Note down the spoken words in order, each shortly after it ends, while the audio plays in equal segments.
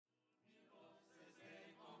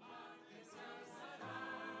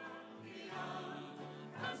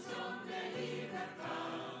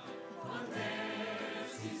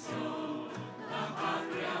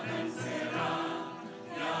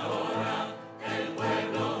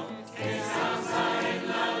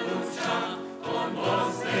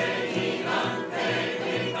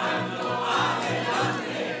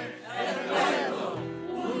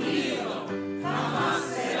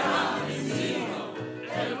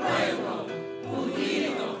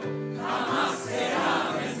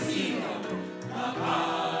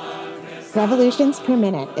Revolutions Per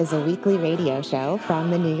Minute is a weekly radio show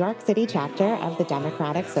from the New York City chapter of the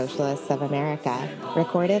Democratic Socialists of America,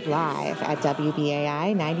 recorded live at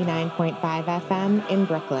WBAI 99.5 FM in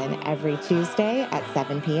Brooklyn every Tuesday at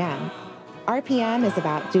 7 p.m. RPM is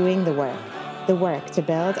about doing the work to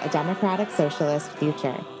build a democratic socialist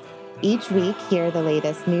future. Each week, hear the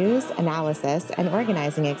latest news, analysis, and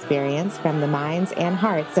organizing experience from the minds and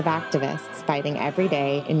hearts of activists fighting every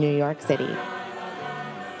day in New York City.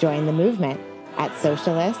 Join the movement at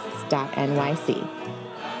socialists.nyc.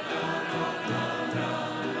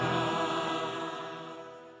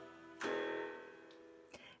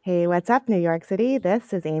 Hey, what's up, New York City?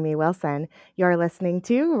 This is Amy Wilson. You're listening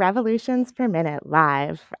to Revolutions Per Minute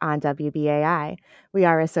live on WBAI. We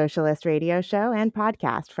are a socialist radio show and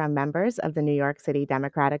podcast from members of the New York City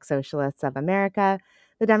Democratic Socialists of America.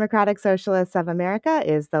 The Democratic Socialists of America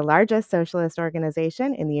is the largest socialist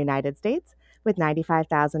organization in the United States, with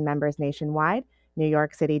 95,000 members nationwide. New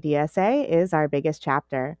York City DSA is our biggest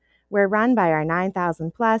chapter. We're run by our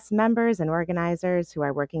 9,000 plus members and organizers who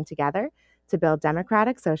are working together to build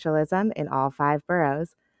democratic socialism in all 5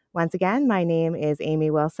 boroughs. Once again, my name is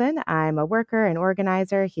Amy Wilson. I'm a worker and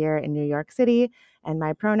organizer here in New York City, and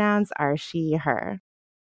my pronouns are she, her.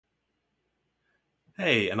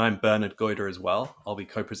 Hey, and I'm Bernard Goyder as well. I'll be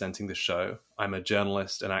co-presenting the show. I'm a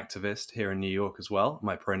journalist and activist here in New York as well.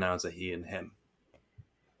 My pronouns are he and him.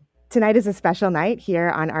 Tonight is a special night here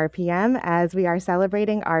on RPM as we are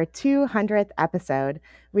celebrating our 200th episode.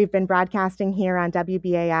 We've been broadcasting here on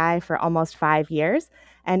WBAI for almost 5 years,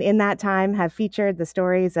 and in that time have featured the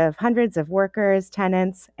stories of hundreds of workers,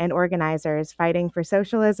 tenants, and organizers fighting for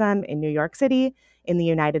socialism in New York City, in the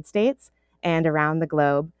United States, and around the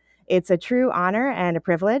globe. It's a true honor and a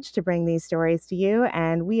privilege to bring these stories to you,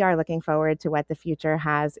 and we are looking forward to what the future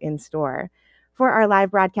has in store. For our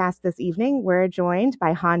live broadcast this evening, we're joined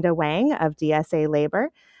by Honda Wang of DSA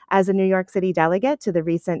Labor. As a New York City delegate to the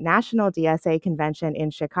recent National DSA Convention in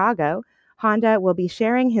Chicago, Honda will be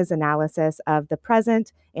sharing his analysis of the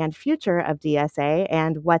present and future of DSA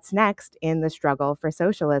and what's next in the struggle for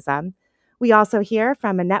socialism. We also hear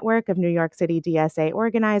from a network of New York City DSA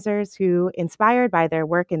organizers who, inspired by their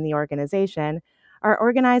work in the organization, are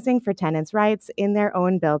organizing for tenants' rights in their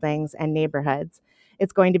own buildings and neighborhoods.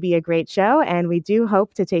 It's going to be a great show, and we do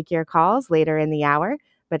hope to take your calls later in the hour.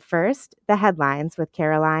 But first, the headlines with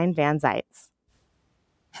Caroline Van Zeitz.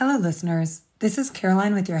 Hello, listeners. This is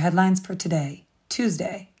Caroline with your headlines for today,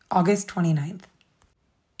 Tuesday, August 29th.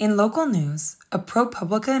 In local news, a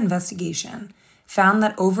ProPublica investigation found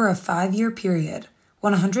that over a 5-year period,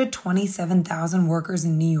 127,000 workers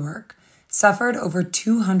in New York suffered over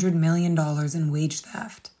 $200 million in wage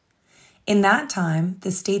theft. In that time,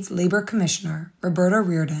 the state's labor commissioner, Roberta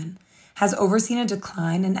Reardon, has overseen a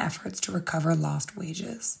decline in efforts to recover lost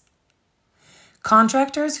wages.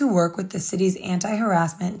 Contractors who work with the city's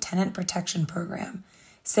anti-harassment tenant protection program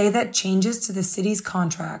say that changes to the city's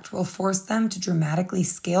contract will force them to dramatically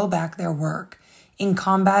scale back their work in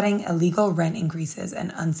combating illegal rent increases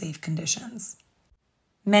and unsafe conditions.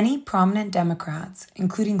 Many prominent Democrats,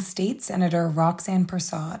 including State Senator Roxanne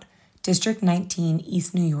Persaud, District 19,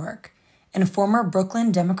 East New York, and former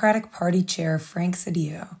Brooklyn Democratic Party Chair Frank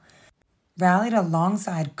Cedillo, rallied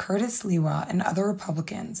alongside Curtis Sliwa and other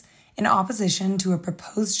Republicans in opposition to a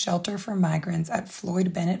proposed shelter for migrants at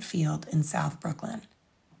Floyd Bennett Field in South Brooklyn.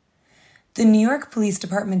 The New York Police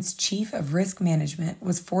Department's chief of risk management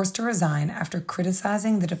was forced to resign after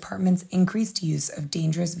criticizing the department's increased use of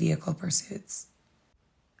dangerous vehicle pursuits.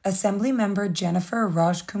 Assemblymember Jennifer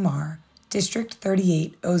Rajkumar, District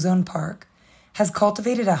 38, Ozone Park, has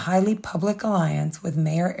cultivated a highly public alliance with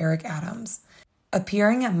Mayor Eric Adams,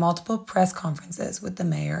 appearing at multiple press conferences with the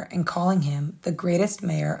mayor and calling him the greatest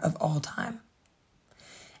mayor of all time.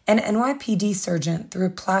 An NYPD sergeant threw a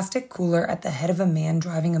plastic cooler at the head of a man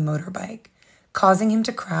driving a motorbike, causing him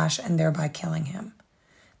to crash and thereby killing him.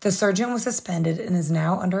 The sergeant was suspended and is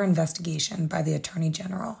now under investigation by the Attorney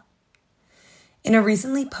General. In a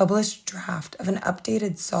recently published draft of an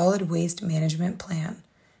updated solid waste management plan,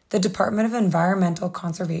 the Department of Environmental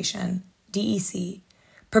Conservation, DEC,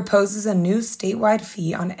 proposes a new statewide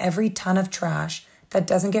fee on every ton of trash that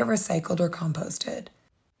doesn't get recycled or composted.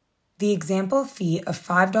 The example fee of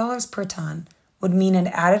 $5 per ton would mean an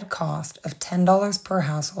added cost of $10 per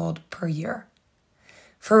household per year.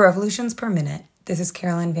 For Revolutions Per Minute, this is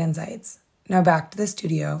Caroline Van Zeitz. Now back to the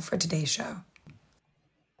studio for today's show.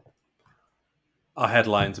 Our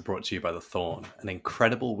headlines are brought to you by The Thorn, an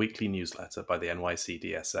incredible weekly newsletter by the NYC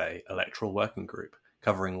DSA Electoral Working Group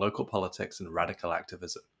covering local politics and radical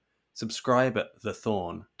activism. Subscribe at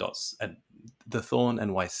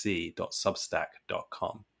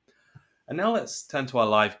thethornnyc.substack.com. And now let's turn to our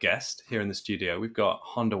live guest here in the studio. We've got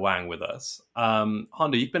Honda Wang with us.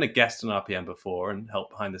 Honda, you've been a guest on RPM before and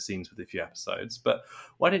helped behind the scenes with a few episodes, but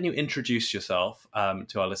why don't you introduce yourself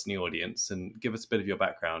to our listening audience and give us a bit of your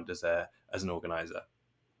background as an organizer?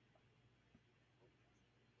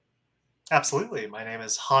 Absolutely. My name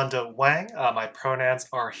is Honda Wang. My pronouns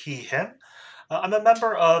are he, him. I'm a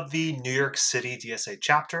member of the New York City DSA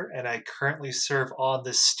chapter, and I currently serve on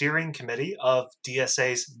the steering committee of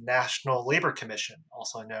DSA's National Labor Commission,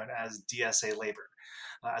 also known as DSA Labor.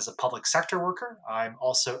 As a public sector worker, I'm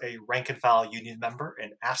also a rank and file union member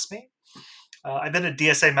in AFSCME. I've been a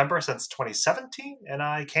DSA member since 2017, and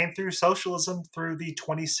I came through socialism through the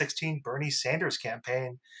 2016 Bernie Sanders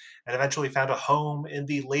campaign and eventually found a home in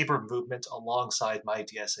the labor movement alongside my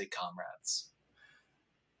DSA comrades.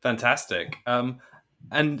 Fantastic.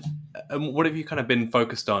 And what have you kind of been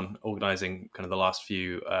focused on organizing kind of the last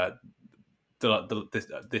few,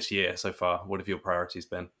 this year so far? What have your priorities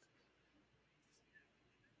been?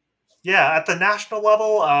 Yeah, at the national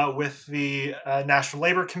level, with the National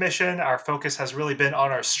Labor Commission, our focus has really been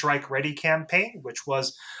on our Strike Ready campaign, which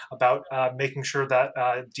was about making sure that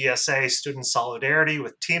DSA stood in solidarity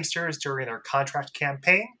with Teamsters during their contract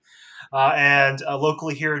campaign. And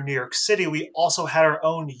locally here in New York City, we also had our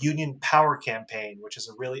own Union Power campaign, which is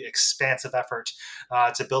a really expansive effort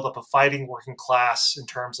to build up a fighting working class in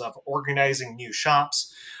terms of organizing new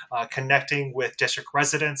shops, connecting with district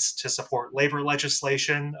residents to support labor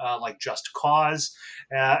legislation like Just Cause,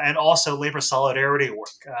 and also labor solidarity work.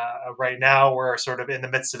 Right now, we're sort of in the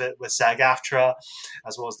midst of it with SAG-AFTRA,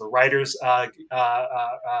 as well as the writers'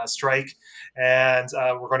 strike, and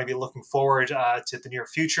we're going to be looking forward to the near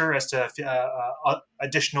future as to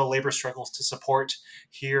additional labor struggles to support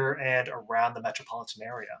here and around the metropolitan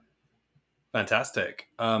area. Fantastic.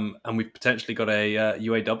 And we've potentially got a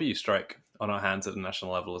UAW strike on our hands at the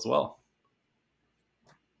national level as well.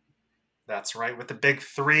 That's right, with the big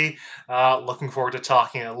three. Looking forward to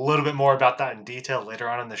talking a little bit more about that in detail later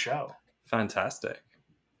on in the show. Fantastic.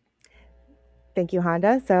 Thank you,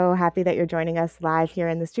 Honda. So happy that you're joining us live here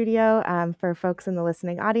in the studio. For folks in the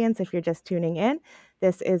listening audience, if you're just tuning in,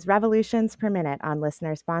 this is Revolutions Per Minute on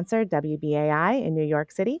listener-sponsored WBAI in New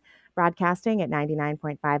York City, broadcasting at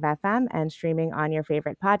 99.5 FM and streaming on your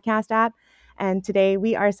favorite podcast app. And today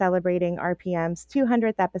we are celebrating RPM's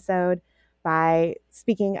 200th episode by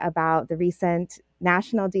speaking about the recent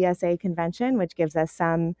National DSA Convention, which gives us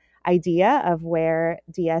some idea of where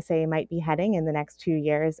DSA might be heading in the next 2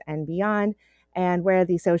 years and beyond, and where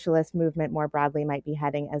the socialist movement more broadly might be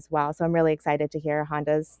heading as well. So I'm really excited to hear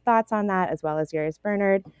Honda's thoughts on that, as well as yours,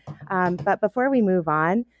 Bernard. But before we move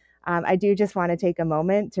on, I do just want to take a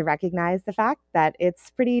moment to recognize the fact that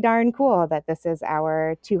it's pretty darn cool that this is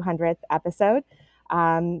our 200th episode,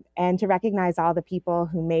 and to recognize all the people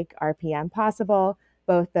who make RPM possible,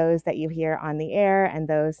 both those that you hear on the air and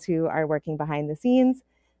those who are working behind the scenes.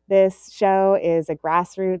 This show is a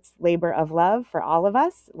grassroots labor of love for all of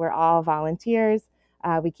us. We're all volunteers.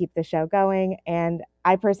 We keep the show going. And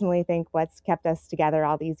I personally think what's kept us together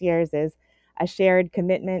all these years is a shared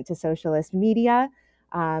commitment to socialist media,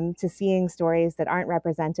 to seeing stories that aren't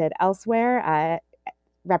represented elsewhere,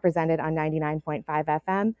 represented on 99.5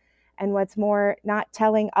 FM. And what's more, not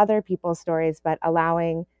telling other people's stories, but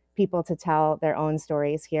allowing people to tell their own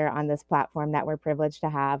stories here on this platform that we're privileged to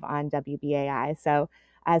have on WBAI. So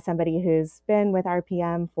as somebody who's been with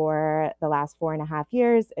RPM for the last 4.5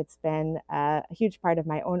 years, it's been a huge part of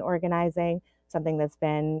my own organizing, something that's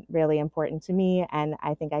been really important to me. And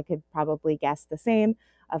I think I could probably guess the same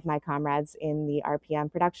of my comrades in the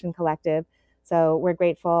RPM Production Collective. So we're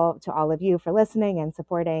grateful to all of you for listening and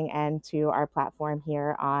supporting, and to our platform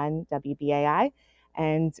here on WBAI.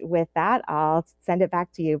 And with that, I'll send it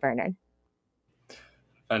back to you, Bernard.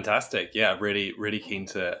 Fantastic. Yeah, really, really keen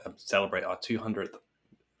to celebrate our 200th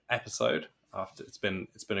episode. After it's been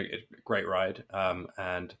a great ride,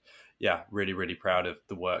 and yeah, really, really proud of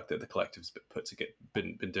the work that the collective's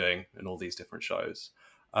been doing in all these different shows.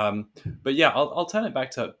 But yeah, I'll turn it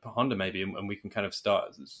back to Honda maybe, and we can kind of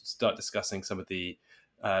start discussing some of the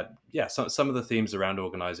some of the themes around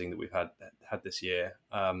organizing that we've had this year.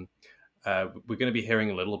 We're going to be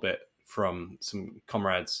hearing a little bit from some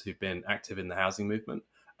comrades who've been active in the housing movement.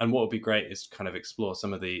 And what would be great is to kind of explore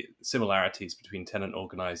some of the similarities between tenant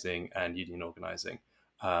organizing and union organizing,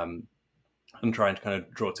 and trying to kind of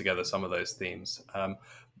draw together some of those themes.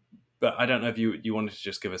 But I don't know if you wanted to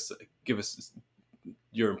just give us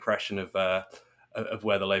your impression of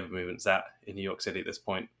where the labor movement's at in New York City at this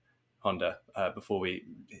point, Honda, before we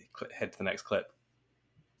head to the next clip.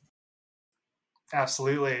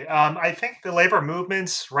 Absolutely. I think the labor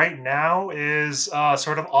movement right now is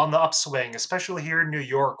sort of on the upswing, especially here in New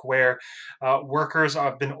York, where workers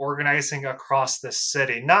have been organizing across the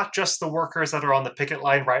city. Not just the workers that are on the picket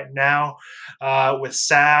line right now with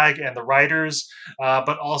SAG and the writers,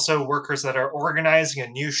 but also workers that are organizing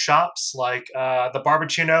in new shops like the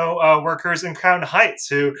Barbaccino workers in Crown Heights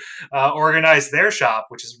who organized their shop,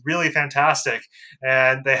 which is really fantastic.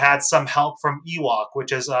 And they had some help from EWOC,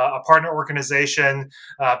 which is a partner organization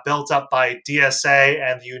built up by DSA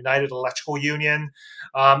and the United Electrical Union.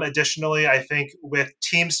 Additionally, I think with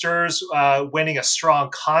Teamsters winning a strong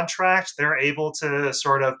contract, they're able to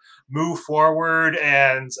sort of move forward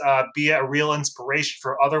and be a real inspiration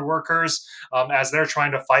for other workers as they're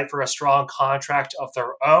trying to fight for a strong contract of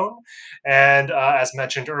their own. And as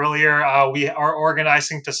mentioned earlier, we are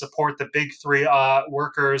organizing to support the big three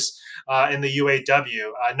workers in the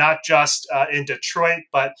UAW, not just in Detroit,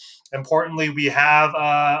 but importantly, we have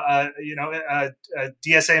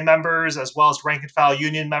DSA members as well as rank and file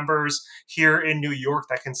union members here in New York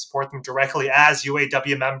that can support them directly as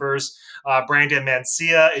UAW members. Brandon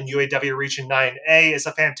Mancia in UAW Region 9A is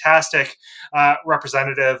a fantastic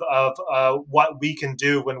representative of what we can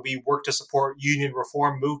do when we work to support union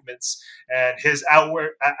reform movements, and his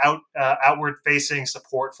outward facing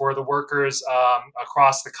support for the workers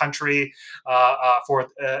across the country,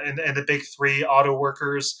 in the big three auto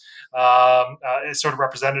workers, is sort of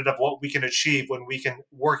representative of what we can achieve when we can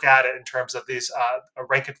work at it in terms of these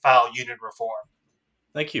rank and file union reform.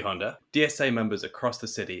 Thank you, Honda. DSA members across the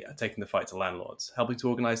city are taking the fight to landlords, helping to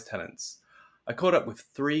organise tenants. I caught up with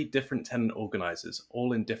 3 different tenant organisers,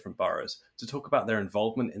 all in different boroughs, to talk about their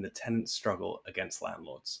involvement in the tenant struggle against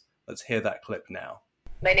landlords. Let's hear that clip now.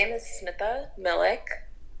 My name is Smitha Milik,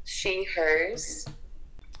 she, hers,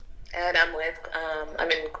 and I'm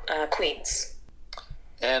in Queens.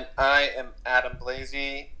 And I am Adam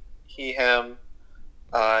Blasey, he, him.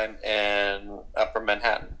 I'm in Upper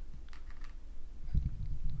Manhattan.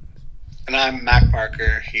 And I'm Mac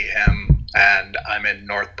Parker, he, him, and I'm in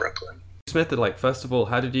North Brooklyn. Smith, first of all,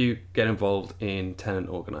 how did you get involved in tenant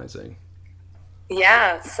organizing?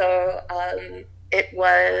 Yeah, so it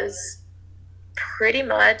was pretty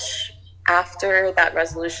much after that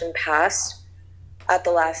resolution passed at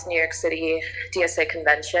the last New York City DSA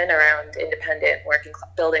convention around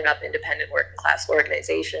building up independent working class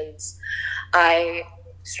organizations. I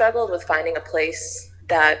struggled with finding a place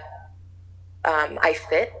that I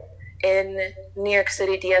fit in New York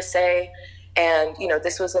City DSA, and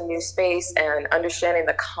this was a new space, and understanding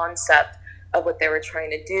the concept of what they were trying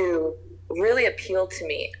to do really appealed to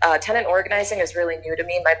me. Tenant organizing is really new to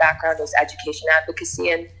me. My background is education advocacy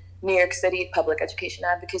in New York City, public education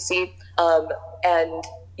advocacy, and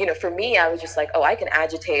for me, I was just like, I can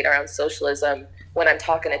agitate around socialism when I'm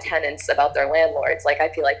talking to tenants about their landlords. Like, I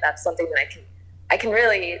feel like that's something that I can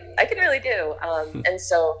really do, and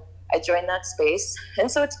so I joined that space. And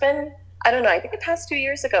so it's been, I don't know, I think it passed 2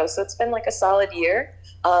 years ago. So it's been like a solid year.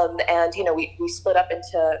 And, we split up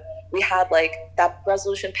into, we had like that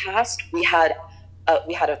resolution passed. We had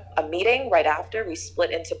a meeting right after. We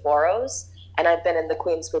split into boroughs, and I've been in the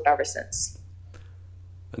Queens group ever since.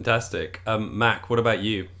 Fantastic. Mac, what about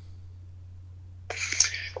you?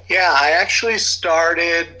 Yeah, I actually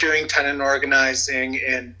started doing tenant organizing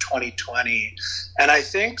in 2020, and I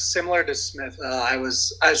think similar to Smith, I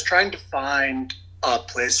was trying to find a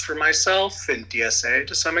place for myself in DSA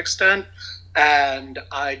to some extent, and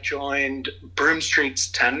I joined Broome Street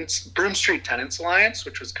Tenants Alliance,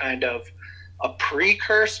 which was kind of a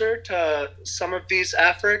precursor to some of these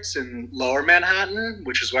efforts in Lower Manhattan,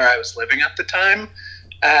 which is where I was living at the time.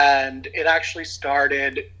 And it actually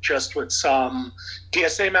started just with some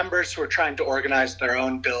DSA members who were trying to organize their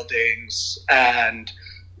own buildings. And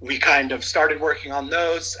we kind of started working on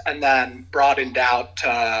those, and then broadened out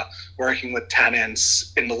to working with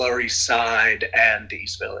tenants in the Lower East Side and the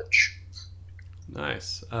East Village.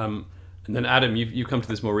 Nice. And then Adam, you've come to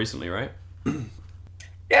this more recently, right?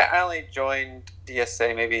 Yeah, I only joined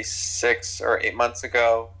DSA maybe 6 or 8 months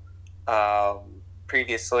ago.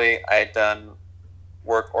 Previously, I had done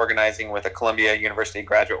work organizing with the Columbia University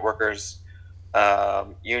Graduate Workers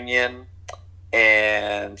Union,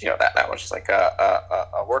 and that was just like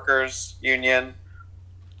a workers union.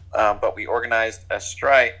 But we organized a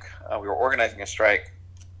strike. We were organizing a strike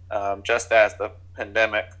just as the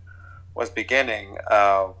pandemic was beginning,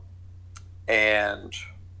 and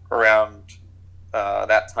around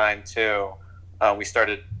that time too, we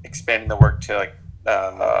started expanding the work to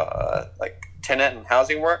like tenant and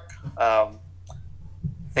housing work.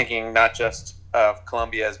 Thinking not just of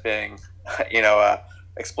Columbia as being, a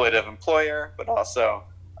exploitative employer, but also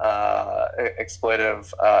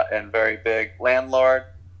exploitive, and very big landlord.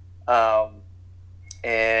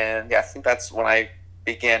 And yeah, I think that's when I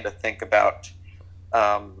began to think about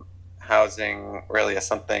housing really as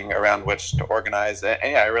something around which to organize. And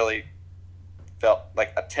yeah, I really felt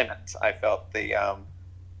like a tenant. I felt the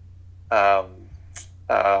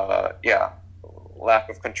lack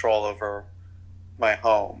of control over my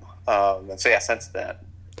home. And so yeah, since then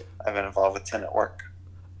I've been involved with tenant work.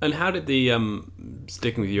 And how did the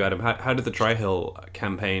sticking with you, Adam? How did the Tri-Hill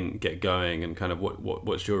campaign get going, and kind of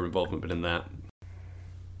what's your involvement been in that?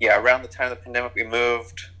 Yeah, around the time of the pandemic, we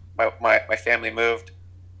moved. My family moved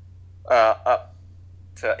up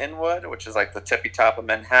to Inwood, which is like the tippy top of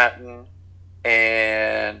Manhattan,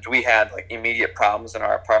 and we had like immediate problems in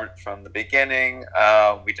our apartment from the beginning.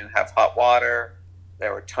 We didn't have hot water.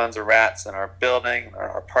 There were tons of rats in our building, in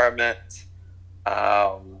our apartment.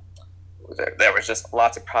 There was just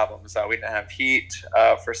lots of problems. We didn't have heat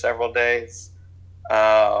for several days.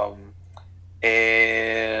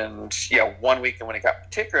 And yeah, one weekend when it got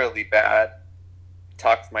particularly bad,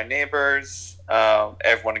 talked to my neighbors.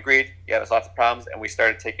 Everyone agreed, yeah, there's lots of problems, and we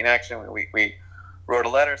started taking action. We wrote a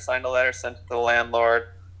letter, signed a letter, sent it to the landlord,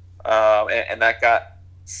 and that got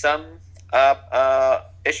some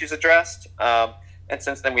issues addressed. And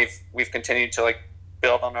since then, we've continued to like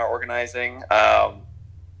build on our organizing.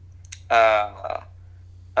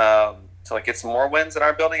 To like get some more wins in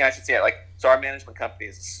our building. I should say, so our management company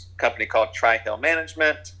is a company called Tri-Hill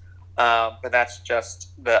Management, but that's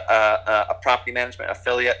just a property management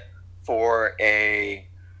affiliate for a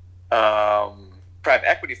private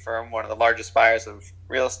equity firm, one of the largest buyers of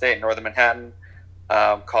real estate in northern Manhattan,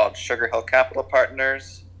 called Sugar Hill Capital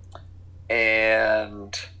Partners.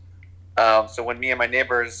 And so when me and my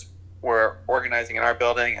neighbors were organizing in our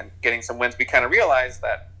building and getting some wins, we kind of realized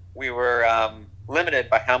that we were limited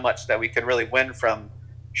by how much that we could really win from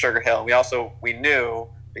Sugar Hill. We knew,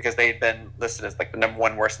 because they had been listed as like the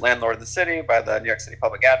 #1 worst landlord in the city by the New York City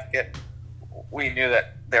Public Advocate, we knew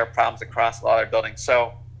that there were problems across a lot of their buildings.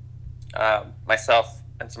 So myself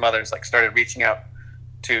and some others like started reaching out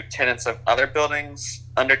to tenants of other buildings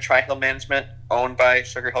under Tri-Hill Management owned by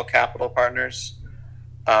Sugar Hill Capital Partners,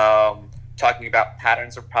 talking about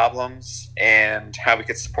patterns of problems and how we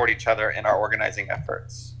could support each other in our organizing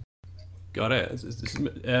efforts. Got it.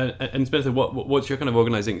 And Spencer, what's your kind of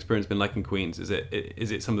organizing experience been like in Queens? Is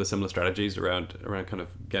it some of the similar strategies around kind of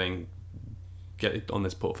get on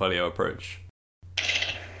this portfolio approach?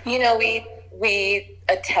 You know, we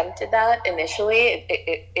attempted that initially.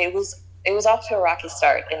 It was off to a rocky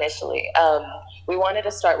start initially. We wanted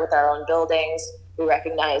to start with our own buildings. We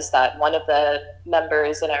recognized that one of the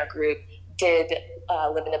members in our group did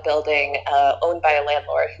live in a building owned by a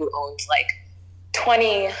landlord who owned like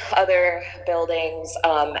 20 other buildings,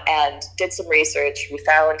 and did some research. We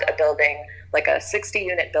found a building, like a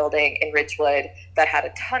 60-unit building in Ridgewood, that had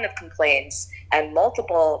a ton of complaints and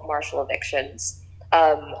multiple Marshall evictions.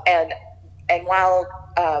 And while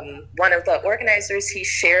one of the organizers, he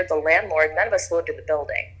shared the landlord, none of us lived in the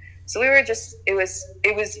building. So we were just, it was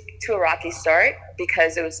to a rocky start,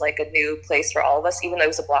 because it was like a new place for all of us, even though it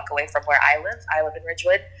was a block away from where I live. I live in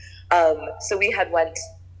Ridgewood. So we had went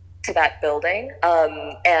to that building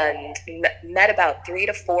and met about 3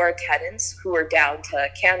 to 4 tenants who were down to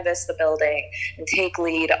canvass the building and take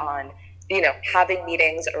lead on, having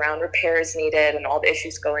meetings around repairs needed and all the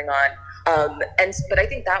issues going on. But I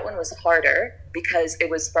think that one was harder because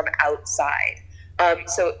it was from outside.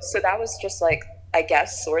 So that was just like, I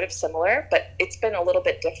guess, sort of similar, but it's been a little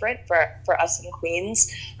bit different for us in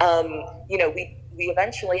Queens. We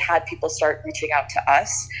eventually had people start reaching out to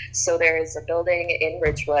us. So there is a building in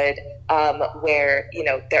Ridgewood where,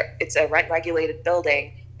 it's a rent-regulated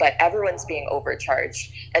building, but everyone's being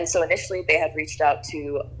overcharged. And so initially they had reached out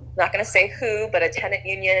to, I'm not going to say who, but a tenant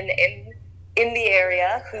union in the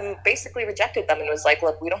area, who basically rejected them and was like,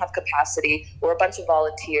 look, we don't have capacity. We're a bunch of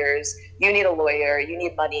volunteers. You need a lawyer. You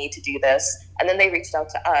need money to do this. And then they reached out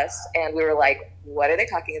to us, and we were like, what are they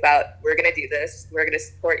talking about? We're going to do this. We're going to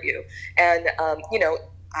support you. And,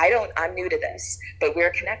 I'm new to this, but we're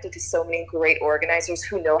connected to so many great organizers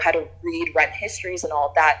who know how to read rent histories and all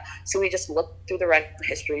of that. So we just looked through the rent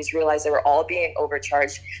histories, realized they were all being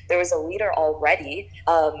overcharged. There was a leader already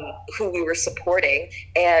who we were supporting.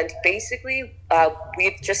 And basically,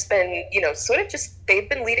 we've just been, they've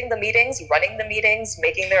been leading the meetings, running the meetings,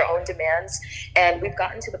 making their own demands. And we've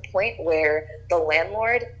gotten to the point where the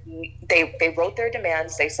landlord, they wrote their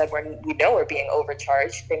demands. They said, we know we're being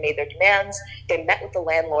overcharged. They made their demands. They met with the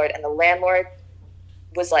landlord, and the landlord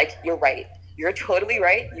was like, you're right. You're totally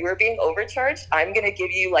right. You are being overcharged. I'm going to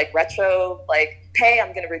give you retro pay,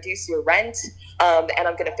 I'm going to reduce your rent, and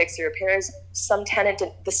I'm going to fix your repairs.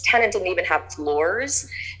 This tenant didn't even have floors,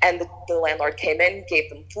 and the landlord came in, gave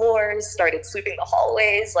them floors, started sweeping the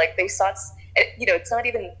hallways. Like, they saw, it's not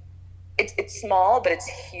even, it's small, but it's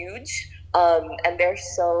huge. And they're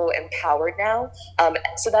so empowered now.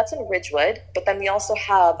 So that's in Ridgewood. But then we also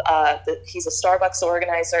have, he's a Starbucks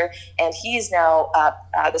organizer, and he's now,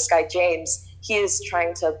 this guy, James, he is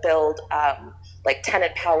trying to build like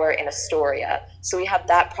tenant power in Astoria. So we have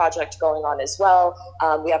that project going on as well.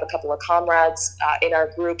 We have a couple of comrades in our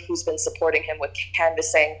group who's been supporting him with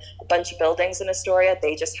canvassing a bunch of buildings in Astoria.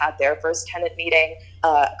 They just had their first tenant meeting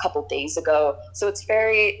a couple days ago. So it's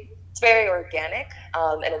very organic,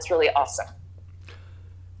 and it's really awesome.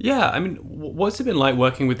 Yeah, I mean, what's it been like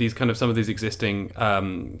working with these some of these existing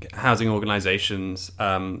housing organizations?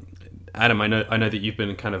 Adam, I know that you've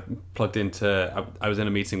been kind of plugged into. I was in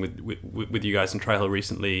a meeting with you guys in Tri Hill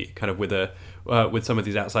recently, kind of with some of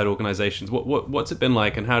these outside organizations. What's it been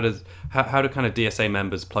like, and how do kind of DSA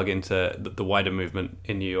members plug into the wider movement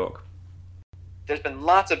in New York? There's been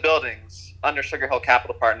lots of buildings under Sugar Hill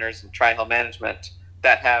Capital Partners and Tri Hill Management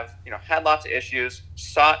that have had lots of issues,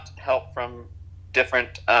 sought help from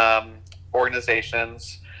different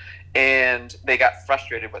organizations, and they got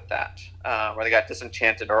frustrated with that, or they got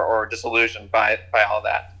disenchanted or disillusioned by all of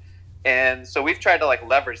that. And so we've tried to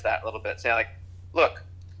leverage that a little bit, saying look,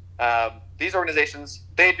 these organizations,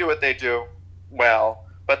 they do what they do well,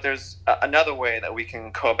 but there's another way that we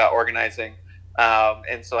can go about organizing.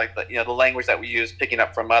 And so the language that we use, picking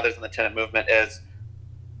up from others in the tenant movement, is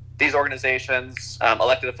these organizations,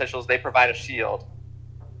 elected officials, they provide a shield,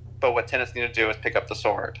 but what tenants need to do is pick up the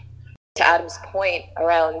sword. To Adam's point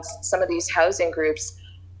around some of these housing groups,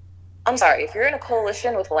 I'm sorry, if you're in a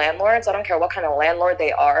coalition with landlords, I don't care what kind of landlord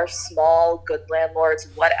they are, small, good landlords,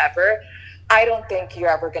 whatever, I don't think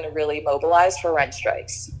you're ever going to really mobilize for rent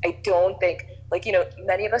strikes. I don't think,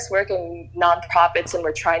 many of us work in nonprofits and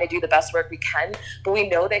we're trying to do the best work we can, but we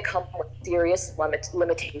know they come with serious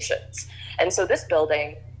limitations. And so this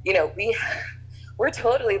building, we're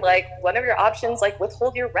totally one of your options,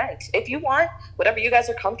 withhold your rent. If you want, whatever you guys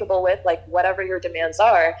are comfortable with, whatever your demands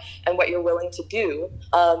are and what you're willing to do.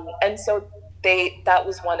 And so that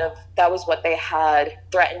was what they had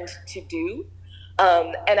threatened to do.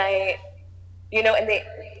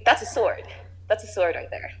 That's a sword. That's a sword right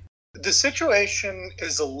there. The situation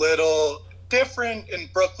is a little different in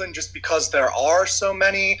Brooklyn just because there are so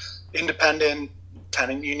many independent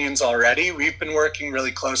tenant unions already. We've been working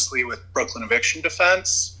really closely with Brooklyn Eviction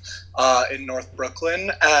Defense in North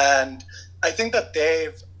Brooklyn, and I think that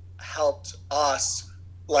they've helped us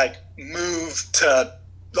move to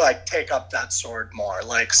take up that sword more.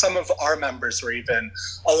 Some of our members were even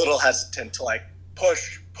a little hesitant to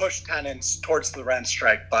push tenants towards the rent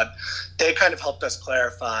strike, but they kind of helped us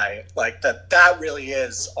clarify that really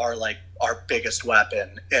is our biggest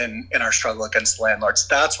weapon in our struggle against landlords.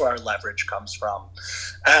 That's where our leverage comes from.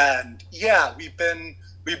 And yeah, we've been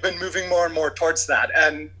moving more and more towards that,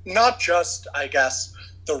 and not just, I guess,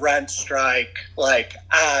 the rent strike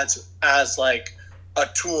as a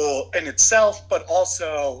tool in itself, but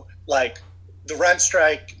also the rent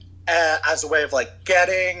strike as a way of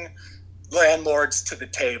getting landlords to the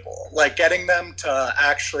table, getting them to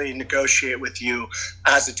actually negotiate with you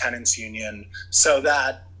as a tenants union, so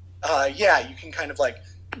that you can kind of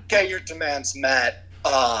get your demands met,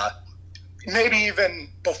 maybe even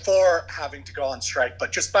before having to go on strike,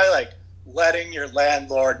 but just by letting your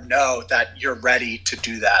landlord know that you're ready to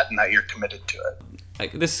do that and that you're committed to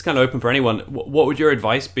it. This is kind of open for anyone. What would your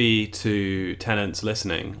advice be to tenants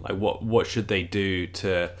listening? What should they do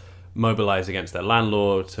to mobilize against their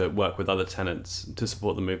landlord, to work with other tenants to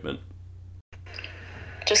support the movement?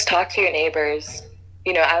 Just talk to your neighbors.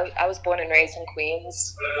 I was born and raised in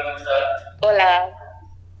Queens. Hola.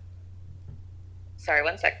 Sorry,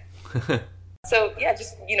 one sec. So yeah,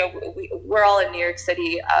 just, we're all in New York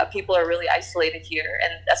City. People are really isolated here,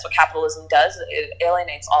 and that's what capitalism does. It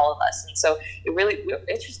alienates all of us. And so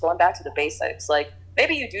it's just going back to the basics.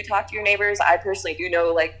 Maybe you do talk to your neighbors. I personally do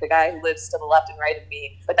know the guy who lives to the left and right of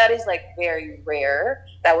me, but that is very rare.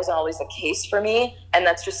 That wasn't always the case for me, and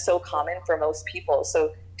that's just so common for most people.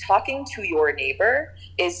 So talking to your neighbor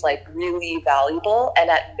is really valuable, and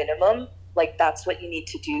at minimum, that's what you need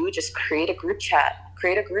to do. Just create a group chat,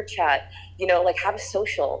 have a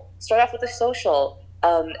social, start off with a social.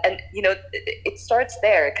 And it starts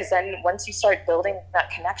there, because then once you start building that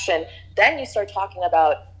connection, then you start talking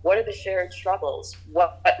about what are the shared struggles,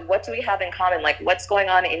 what do we have in common, what's going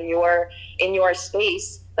on in your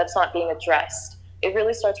space that's not being addressed. It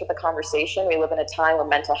really starts with a conversation. We live in a time where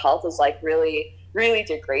mental health is really really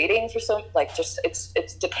degrading for so, like, just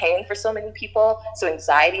it's decaying for so many people. So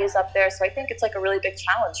anxiety is up there. So I think it's like a really big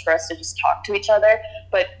challenge for us to just talk to each other.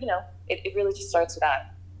 But it really just starts with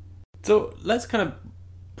that. So let's kind of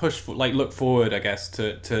look forward, I guess,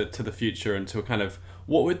 to the future and to a kind of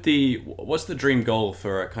what's the dream goal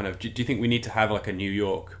for a kind of, do you think we need to have like a New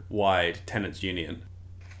York wide tenants union?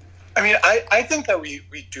 I mean, I think that we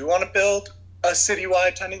do want to build a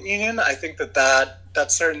citywide tenant union. I think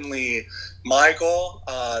that's certainly my goal.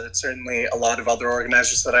 That's certainly a lot of other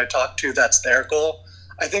organizers that I talk to, that's their goal.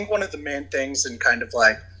 I think one of the main things in kind of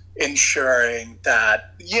like ensuring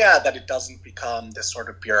that it doesn't become this sort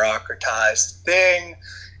of bureaucratized thing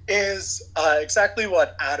is exactly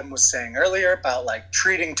what Adam was saying earlier about like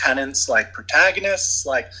treating tenants like protagonists,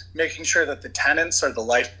 like making sure that the tenants are the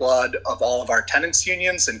lifeblood of all of our tenants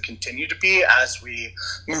unions and continue to be as we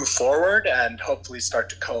move forward and hopefully start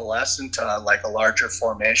to coalesce into like a larger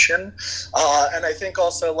formation. And I think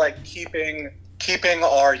also like keeping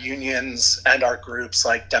our unions and our groups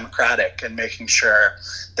like democratic and making sure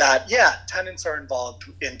that tenants are involved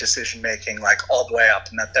in decision making like all the way up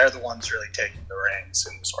and that they're the ones really taking the reins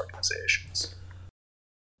in these organizations.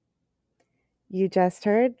 You just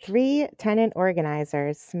heard 3 tenant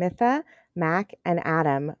organizers, Smitha, Mac, and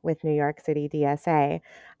Adam with New York City DSA.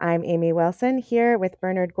 I'm Amy Wilson here with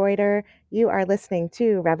Bernard Goiter. You are listening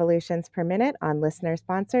to Revolutions Per Minute on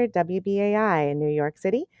listener-sponsored WBAI in New York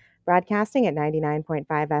City, broadcasting at 99.5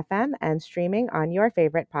 FM and streaming on your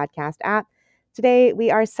favorite podcast app. Today, we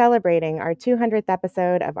are celebrating our 200th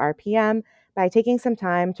episode of RPM by taking some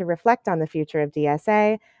time to reflect on the future of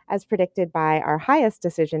DSA as predicted by our highest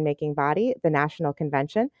decision-making body, the National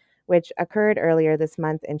Convention, which occurred earlier this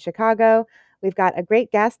month in Chicago. We've got a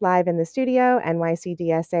great guest live in the studio, NYC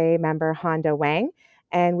DSA member Honda Wang,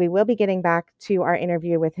 and we will be getting back to our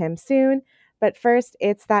interview with him soon. But first,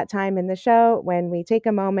 it's that time in the show when we take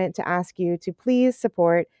a moment to ask you to please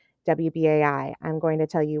support WBAI. I'm going to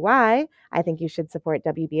tell you why I think you should support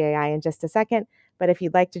WBAI in just a second, but if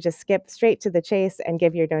you'd like to just skip straight to the chase and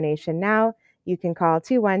give your donation now, you can call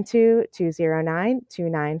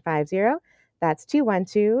 212-209-2950. That's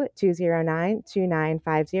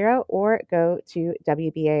 212-209-2950, or go to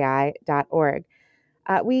WBAI.org.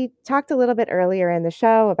 We talked a little bit earlier in the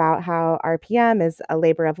show about how RPM is a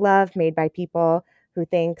labor of love made by people who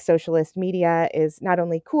think socialist media is not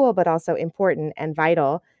only cool, but also important and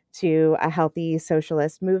vital to a healthy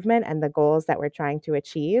socialist movement and the goals that we're trying to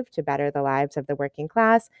achieve to better the lives of the working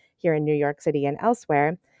class here in New York City and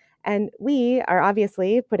elsewhere. And we are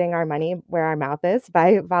obviously putting our money where our mouth is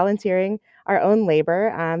by volunteering our own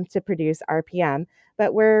labor to produce RPM.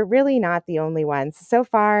 But we're really not the only ones. So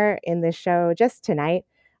far in this show, just tonight,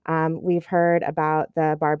 we've heard about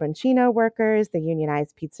the Barboncino workers, the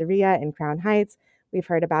unionized pizzeria in Crown Heights. We've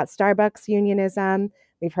heard about Starbucks unionism.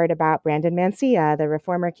 We've heard about Brandon Mancia, the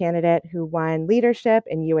reformer candidate who won leadership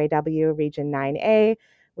in UAW Region 9A.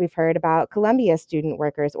 We've heard about Columbia student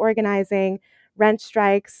workers organizing, rent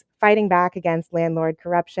strikes, fighting back against landlord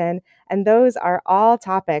corruption. And those are all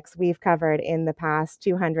topics we've covered in the past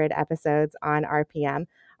 200 episodes on RPM.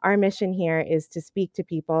 Our mission here is to speak to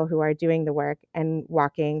people who are doing the work and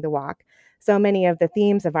walking the walk. So many of the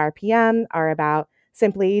themes of RPM are about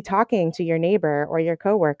simply talking to your neighbor or your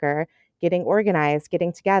coworker, getting organized,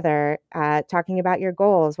 getting together, talking about your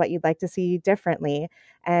goals, what you'd like to see differently,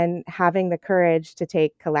 and having the courage to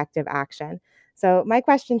take collective action. So my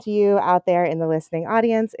question to you out there in the listening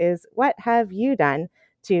audience is, what have you done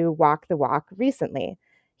to walk the walk recently?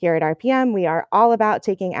 Here at RPM, we are all about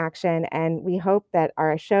taking action, and we hope that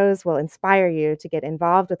our shows will inspire you to get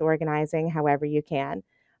involved with organizing however you can.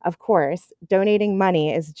 Of course, donating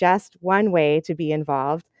money is just one way to be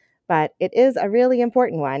involved, but it is a really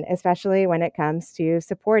important one, especially when it comes to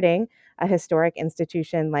supporting a historic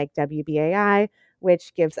institution like WBAI,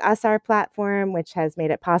 which gives us our platform, which has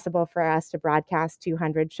made it possible for us to broadcast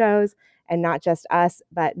 200 shows, and not just us,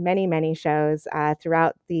 but many, many shows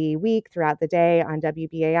throughout the week, throughout the day on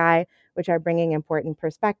WBAI, which are bringing important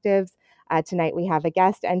perspectives. Tonight we have a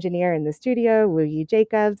guest engineer in the studio, Wooyi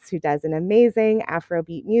Jacobs, who does an amazing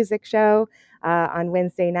Afrobeat music show on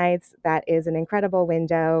Wednesday nights. That is an incredible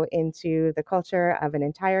window into the culture of an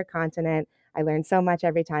entire continent. I learn so much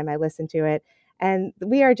every time I listen to it. And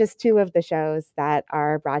we are just 2 of the shows that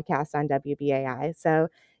are broadcast on WBAI. So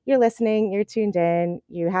you're listening, you're tuned in,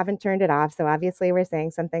 you haven't turned it off. So obviously we're saying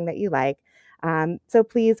something that you like. So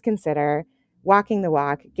please consider walking the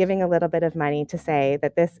walk, giving a little bit of money to say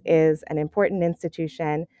that this is an important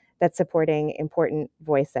institution that's supporting important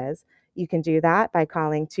voices. You can do that by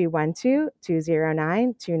calling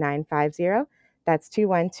 212-209-2950. That's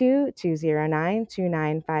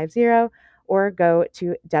 212-209-2950. or go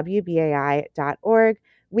to WBAI.org.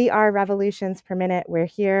 We are Revolutions Per Minute. We're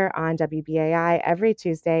here on WBAI every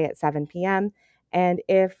Tuesday at 7 p.m. And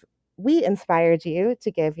if we inspired you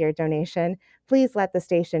to give your donation, please let the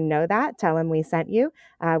station know that. Tell them we sent you.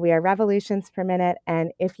 We are Revolutions Per Minute.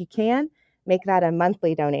 And if you can, make that a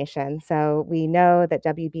monthly donation so we know that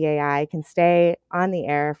WBAI can stay on the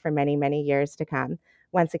air for many, many years to come.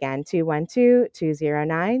 Once again,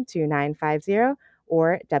 212-209-2950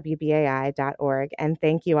 or WBAI.org. And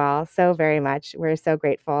thank you all so very much. We're so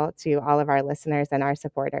grateful to all of our listeners and our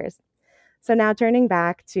supporters. So now turning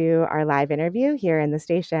back to our live interview here in the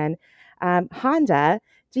station, Honda,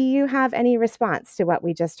 do you have any response to what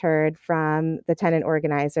we just heard from the tenant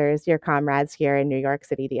organizers, your comrades here in New York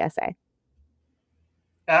City DSA?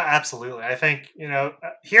 Absolutely. I think,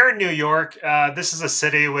 here in New York, this is a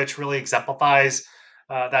city which really exemplifies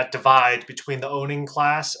that divide between the owning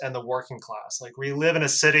class and the working class. Like, we live in a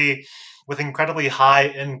city with incredibly high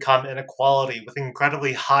income inequality, with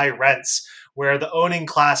incredibly high rents, where the owning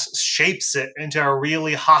class shapes it into a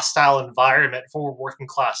really hostile environment for working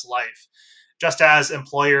class life. Just as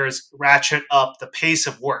employers ratchet up the pace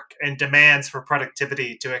of work and demands for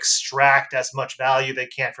productivity to extract as much value they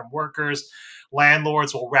can from workers,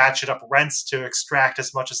 landlords will ratchet up rents to extract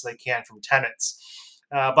as much as they can from tenants.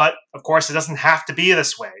 But of course, it doesn't have to be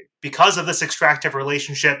this way. Because of this extractive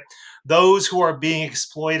relationship, those who are being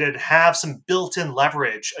exploited have some built in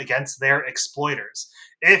leverage against their exploiters,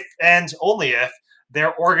 if and only if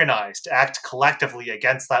they're organized to act collectively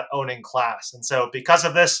against that owning class. And so, because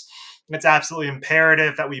of this, it's absolutely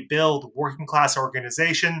imperative that we build working class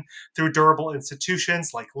organization through durable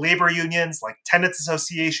institutions like labor unions, like tenants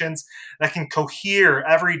associations, that can cohere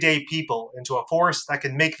everyday people into a force that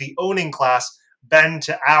can make the owning class bend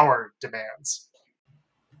to our demands.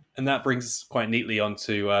 And that brings us quite neatly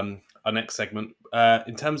onto our next segment.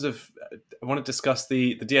 In terms of, I want to discuss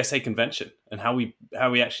the DSA convention and how we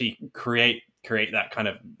actually create that kind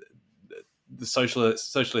of the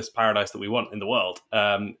socialist paradise that we want in the world.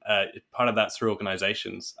 Part of that's through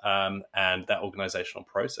organizations and that organizational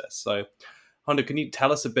process. So, Honda, can you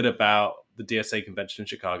tell us a bit about the DSA convention in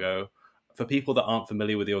Chicago? For people that aren't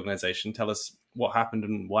familiar with the organization, tell us what happened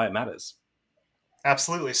and why it matters.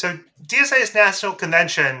 Absolutely. So DSA's National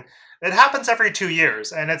Convention, it happens every 2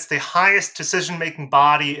 years, and it's the highest decision-making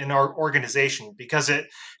body in our organization because it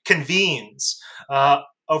convenes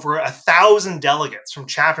over 1,000 delegates from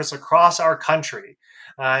chapters across our country.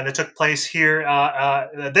 And it took place here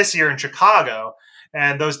this year in Chicago.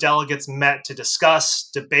 And those delegates met to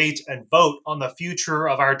discuss, debate, and vote on the future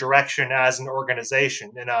of our direction as an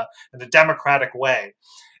organization in a democratic way.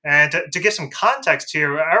 And to give some context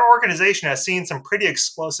here, our organization has seen some pretty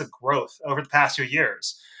explosive growth over the past few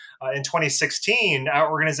years. In 2016, our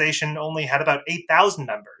organization only had about 8,000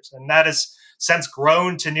 members, and that has since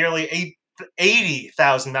grown to nearly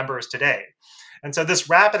 80,000 members today. And so this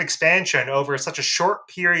rapid expansion over such a short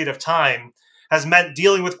period of time has meant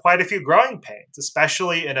dealing with quite a few growing pains,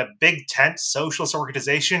 especially in a big tent socialist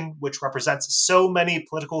organization, which represents so many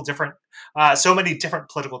different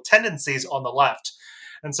political tendencies on the left.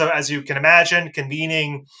 And so, as you can imagine,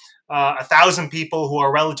 convening 1,000 people who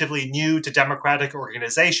are relatively new to democratic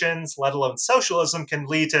organizations, let alone socialism, can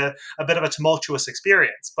lead to a bit of a tumultuous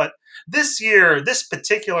experience. But this year, this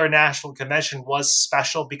particular national convention was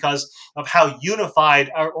special because of how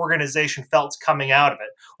unified our organization felt coming out of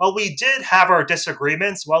it. While we did have our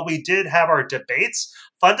disagreements, while we did have our debates,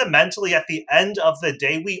 fundamentally, at the end of the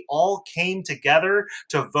day, we all came together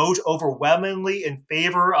to vote overwhelmingly in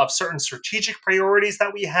favor of certain strategic priorities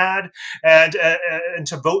that we had, and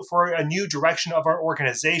to vote for a new direction of our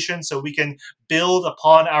organization so we can build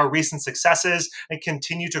upon our recent successes and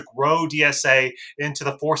continue to grow DSA into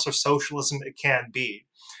the force of socialism it can be.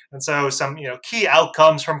 And so some key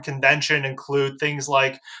outcomes from convention include things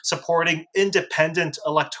like supporting independent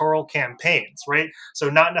electoral campaigns, right? So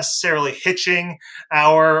not necessarily hitching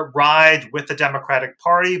our ride with the Democratic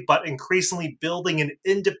Party, but increasingly building an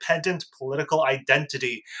independent political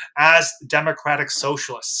identity as democratic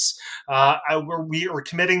socialists. We are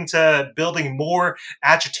committing to building more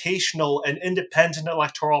agitational and independent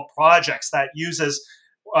electoral projects that uses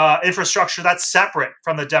infrastructure that's separate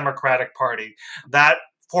from the Democratic Party, that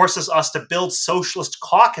forces us to build socialist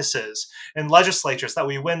caucuses in legislatures that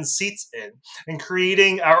we win seats in, and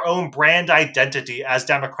creating our own brand identity as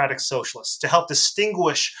democratic socialists to help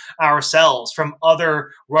distinguish ourselves from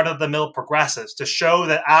other run-of-the-mill progressives, to show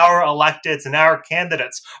that our electeds and our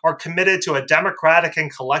candidates are committed to a democratic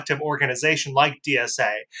and collective organization like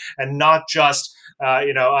DSA, and not just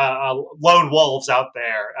lone wolves out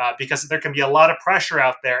there, because there can be a lot of pressure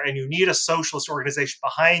out there, and you need a socialist organization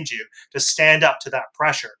behind you to stand up to that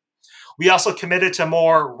pressure. We also committed to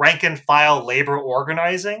more rank and file labor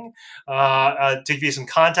organizing. To give you some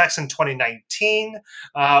context, in 2019,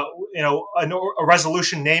 a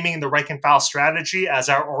resolution naming the rank and file strategy as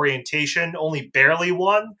our orientation only barely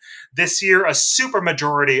won. This year, a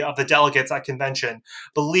supermajority of the delegates at convention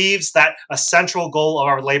believes that a central goal of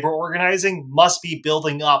our labor organizing must be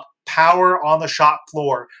building up power on the shop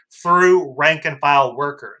floor through rank and file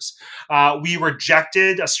workers. We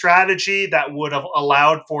rejected a strategy that would have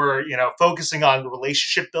allowed for, focusing on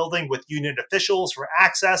relationship building with union officials for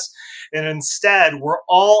access. And instead, we're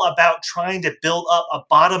all about trying to build up a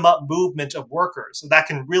bottom-up movement of workers that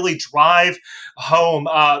can really drive home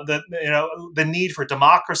the need for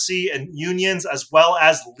democracy and unions, as well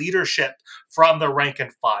as leadership from the rank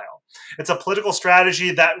and file. It's a political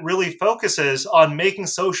strategy that really focuses on making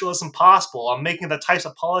socialism possible, on making the types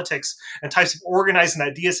of politics and types of organizing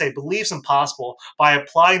that DSA believes in possible by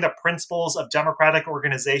applying the principles of democratic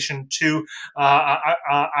organization to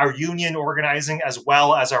our union organizing, as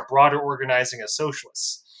well as our broader organizing as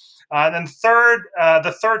socialists. And then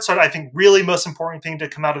the third sort of, I think, really most important thing to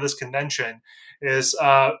come out of this convention is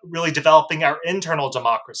really developing our internal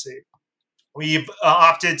democracy. We've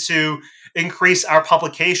opted to increase our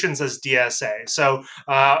publications as DSA, so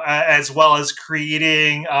as well as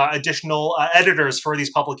creating additional editors for these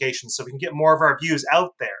publications so we can get more of our views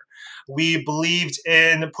out there. We believed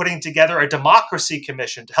in putting together a democracy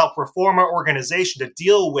commission to help reform our organization to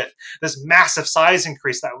deal with this massive size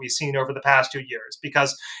increase that we've seen over the past 2 years,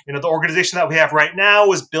 because the organization that we have right now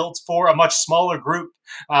was built for a much smaller group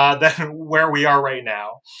than where we are right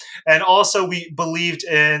now. And also we believed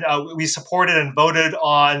in, we supported and voted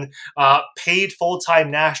on paid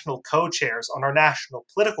full-time national co-chairs on our National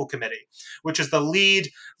Political Committee, which is the lead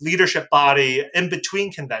leadership body in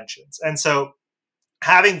between conventions. And so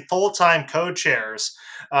having full-time co-chairs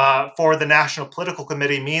for the National Political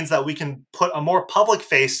Committee means that we can put a more public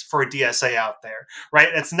face for DSA out there, right?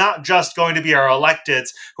 It's not just going to be our electeds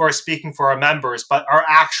who are speaking for our members, but our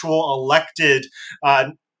actual elected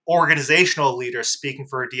organizational leaders speaking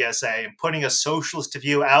for DSA and putting a socialist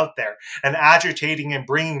view out there and agitating and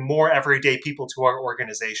bringing more everyday people to our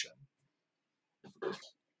organization.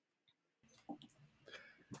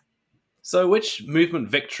 So which movement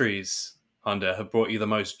victories, Hunter, have brought you the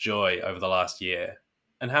most joy over the last year?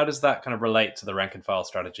 And how does that kind of relate to the rank and file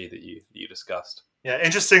strategy that you discussed? Yeah,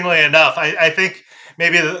 interestingly enough, I think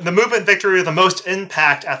maybe the movement victory with the most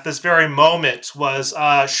impact at this very moment was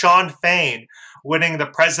Sean Fain winning the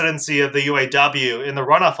presidency of the UAW in the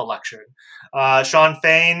runoff election. Sean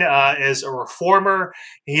Fain is a reformer.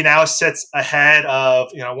 He now sits ahead of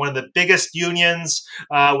one of the biggest unions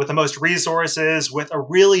with the most resources, with a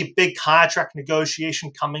really big contract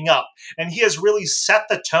negotiation coming up. And he has really set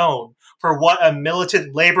the tone for what a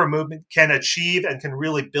militant labor movement can achieve and can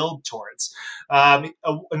really build towards.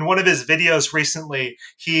 In one of his videos recently,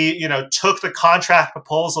 he took the contract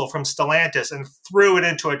proposal from Stellantis and threw it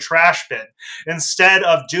into a trash bin. Instead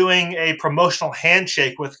of doing a promotional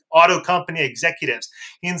handshake with auto company executives,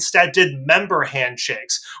 he instead did member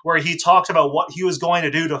handshakes where he talked about what he was going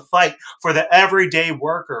to do to fight for the everyday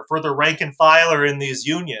worker, for the rank and filer in these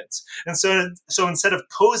unions. And so instead of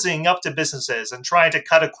cozying up to businesses and trying to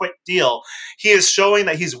cut a quick deal, he is showing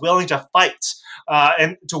that he's willing to fight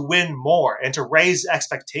and to win more and to raise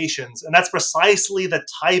expectations. And that's precisely the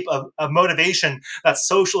type of motivation that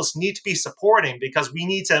socialists need to be supporting, because we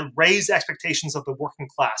need to raise expectations of the working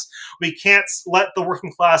class. We can't let the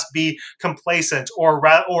working class be complacent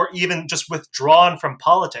or even just withdrawn from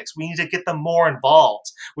politics. We need to get them more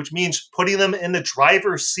involved, which means putting them in the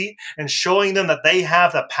driver's seat and showing them that they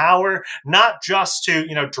have the power, not just to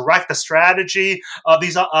direct the strategy of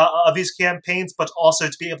these campaigns, but also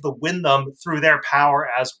to be able to win them through their power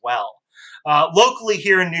as well. Locally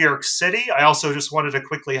here in New York City, I also just wanted to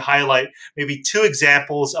quickly highlight maybe two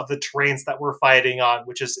examples of the terrains that we're fighting on,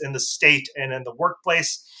 which is in the state and in the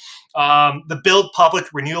workplace. The Build Public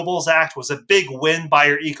Renewables Act was a big win by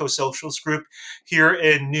our eco-socialist group here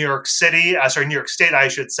in New York City, New York State, I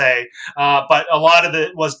should say. But a lot of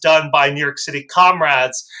it was done by New York City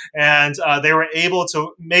comrades, and they were able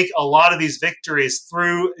to make a lot of these victories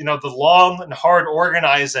through, the long and hard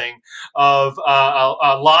organizing of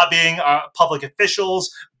lobbying public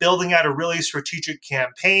officials, building out a really strategic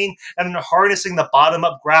campaign, and then harnessing the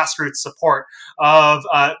bottom-up grassroots support of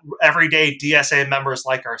everyday DSA members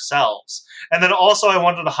like ourselves. And then also I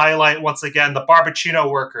wanted to highlight once again the Barbuccino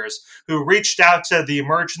workers who reached out to the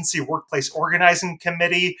Emergency Workplace Organizing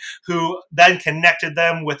Committee, who then connected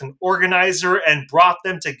them with an organizer and brought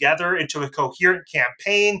them together into a coherent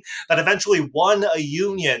campaign that eventually won a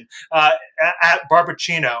union at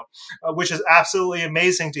Barbuccino, which is absolutely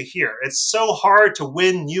amazing to hear. It's so hard to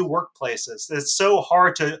win new workplaces. It's so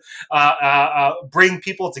hard to bring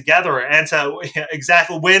people together and to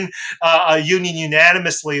exactly win a union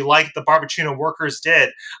unanimously like the Barbuccino workers did.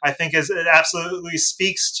 I think it absolutely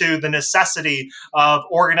speaks to the necessity of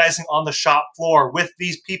organizing on the shop floor with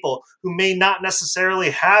these people who may not necessarily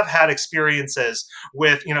have had experiences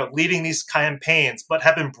with, leading these campaigns, but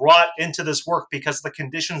have been brought into this work because of the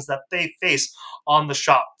conditions that they face on the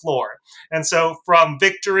shop floor. And so from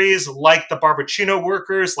victories like the Barbuccino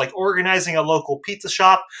workers, like organizing a local pizza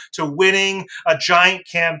shop, to winning a giant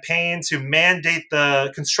campaign to mandate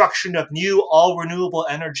the construction of new all renewable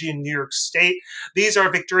energy in New York State, these are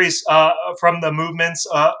victories from the movements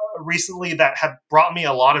recently that have brought me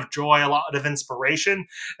a lot of joy, a lot of inspiration,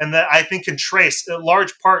 and that I think can trace in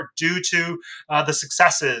large part due to the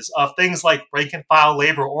successes of things like rank and file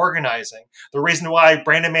labor organizing. The reason why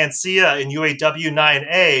Brandon Mancia in UAW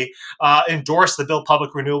 9A endorsed the Build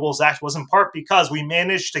Public Renewables Act was in part because we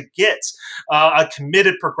managed to get a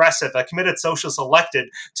committed progressive, a committed socialist elected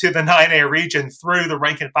to the 9A region through the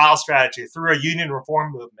rank and file strategy, through a union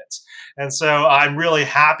reform movement. And so I'm really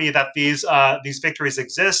happy that these victories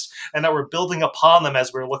exist and that we're building upon them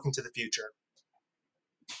as we're looking to the future.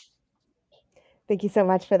 Thank you so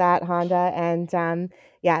much for that, Honda. And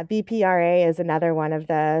BPRA is another one of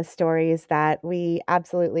the stories that we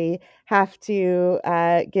absolutely have to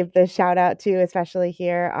give the shout out to, especially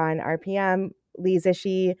here on RPM. Lee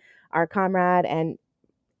Zishi, our comrade and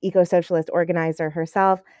eco-socialist organizer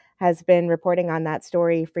herself, has been reporting on that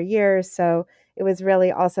story for years. So it was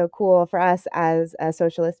really also cool for us as a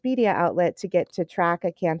socialist media outlet to get to track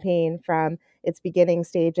a campaign from its beginning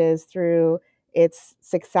stages through its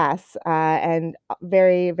success, and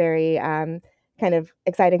very, very kind of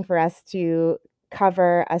exciting for us to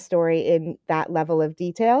cover a story in that level of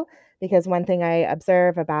detail. Because one thing I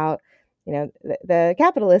observe about the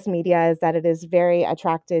capitalist media is that it is very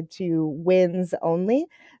attracted to wins only,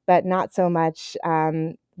 but not so much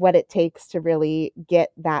what it takes to really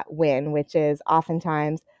get that win, which is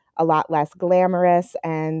oftentimes a lot less glamorous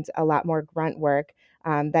and a lot more grunt work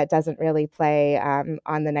that doesn't really play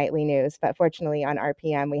on the nightly news. But fortunately, on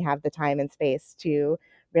RPM, we have the time and space to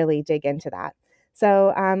really dig into that.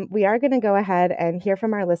 So we are going to go ahead and hear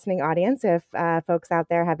from our listening audience. If folks out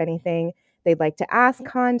there have anything they'd like to ask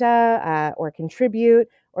Honda or contribute,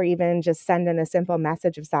 or even just send in a simple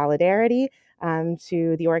message of solidarity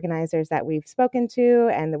to the organizers that we've spoken to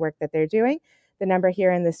and the work that they're doing. The number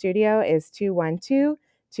here in the studio is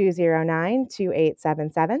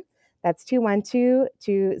 212-209-2877. That's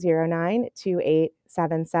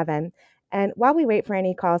 212-209-2877. And while we wait for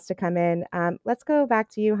any calls to come in, let's go back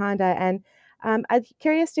to you, Honda. And I'm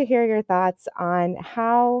curious to hear your thoughts on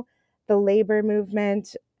how the labor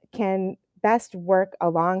movement can best work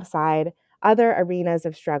alongside other arenas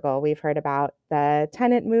of struggle. We've heard about the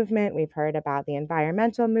tenant movement, we've heard about the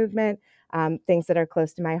environmental movement. Things that are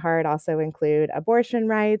close to my heart also include abortion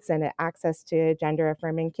rights and access to gender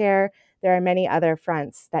affirming care. There are many other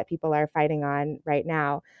fronts that people are fighting on right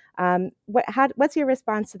now. What's your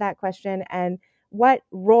response to that question? And what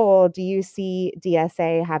role do you see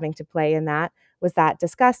DSA having to play in that? Was that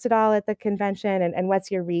discussed at all at the convention? And what's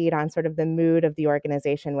your read on sort of the mood of the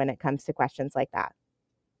organization when it comes to questions like that?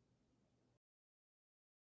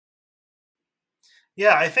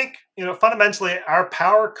 Yeah, I think, fundamentally our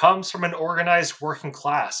power comes from an organized working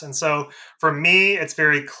class. And so for me, it's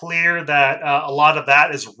very clear that a lot of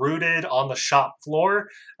that is rooted on the shop floor.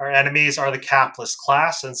 Our enemies are the capitalist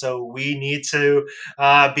class. And so we need to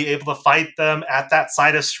be able to fight them at that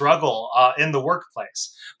side of struggle in the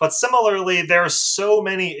workplace. But similarly, there are so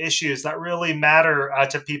many issues that really matter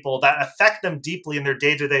to people, that affect them deeply in their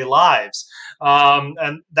day-to-day lives,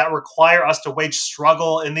 and that require us to wage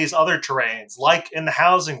struggle in these other terrains, like in the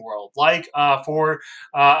housing world, like for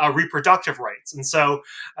reproductive rights. And so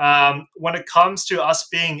when it comes to us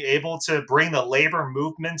being able to bring the labor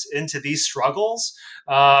movement into these struggles,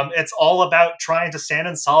 it's all about trying to stand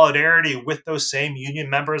in solidarity with those same union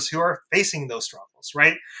members who are facing those struggles,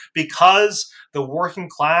 right? Because the working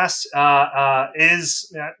class is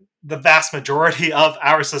the vast majority of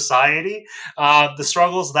our society. The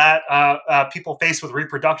struggles that people face with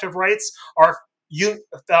reproductive rights are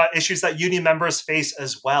issues that union members face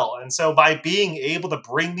as well. And so by being able to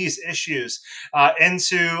bring these issues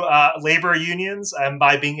into labor unions, and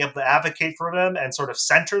by being able to advocate for them and sort of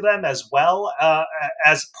center them as well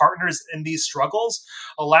as partners in these struggles,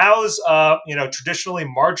 allows traditionally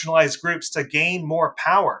marginalized groups to gain more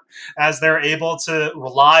power as they're able to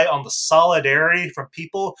rely on the solidarity from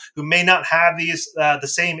people who may not have the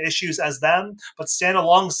same issues as them, but stand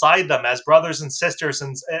alongside them as brothers and sisters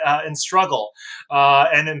in struggle.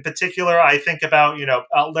 And in particular, I think about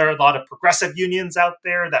there are a lot of progressive unions out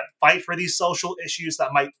there that fight for these social issues,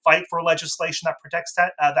 that might fight for legislation that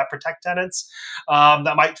protect tenants,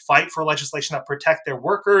 that might fight for legislation that protect their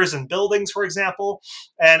workers and buildings, for example.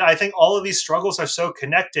 And I think all of these struggles are so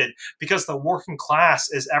connected because the working class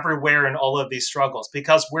is everywhere in all of these struggles,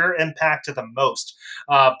 because we're impacted the most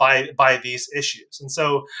by these issues. And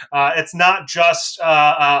so it's not just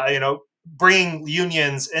bringing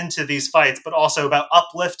unions into these fights, but also about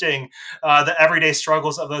uplifting the everyday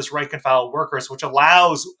struggles of those rank and file workers, which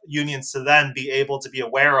allows unions to then be able to be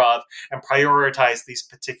aware of and prioritize these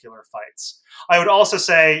particular fights. I would also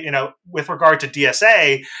say, with regard to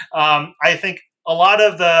DSA, I think a lot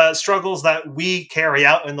of the struggles that we carry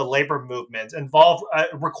out in the labor movement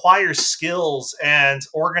require skills and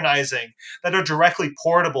organizing that are directly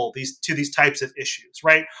portable to these types of issues,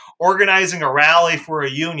 right? Organizing a rally for a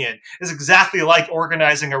union is exactly like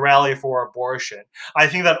organizing a rally for abortion. I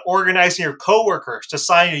think that organizing your coworkers to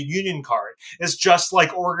sign a union card is just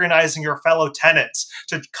like organizing your fellow tenants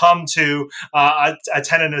to come to a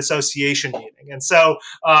tenant association meeting. And so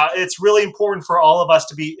it's really important for all of us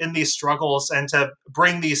to be in these struggles and to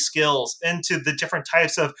bring these skills into the different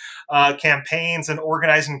types of campaigns and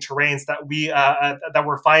organizing terrains that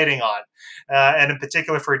we're fighting on. And in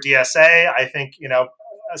particular for DSA, I think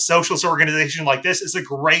a socialist organization like this is a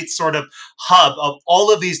great sort of hub of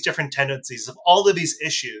all of these different tendencies, of all of these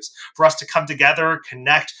issues, for us to come together,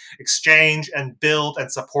 connect, exchange, and build and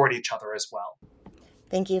support each other as well.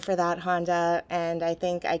 Thank you for that, Honda. And I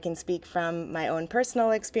think I can speak from my own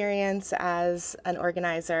personal experience as an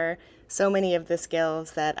organizer. So many of the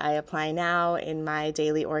skills that I apply now in my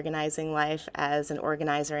daily organizing life as an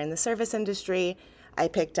organizer in the service industry, I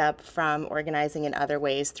picked up from organizing in other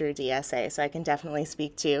ways through DSA. So I can definitely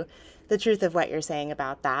speak to the truth of what you're saying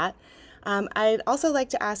about that. I'd also like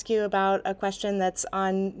to ask you about a question that's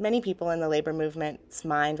on many people in the labor movement's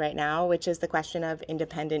mind right now, which is the question of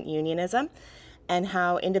independent unionism, and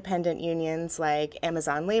how independent unions like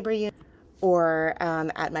Amazon Labor Union, or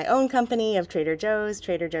at my own company of Trader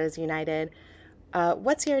Joe's United,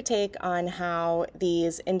 what's your take on how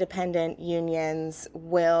these independent unions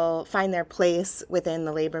will find their place within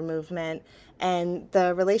the labor movement, and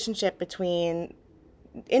the relationship between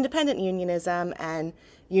independent unionism and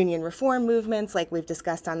union reform movements like we've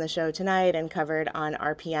discussed on the show tonight and covered on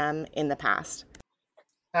RPM in the past?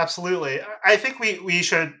 Absolutely. I think we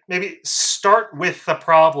should maybe start with the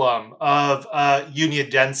problem of union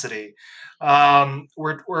density.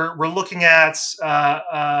 We're looking at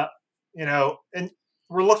and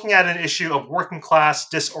we're looking at an issue of working class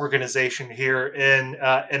disorganization here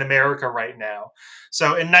in America right now. So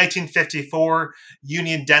in 1954,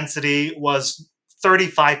 union density was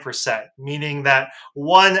 35%, meaning that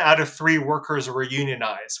 1 out of 3 workers were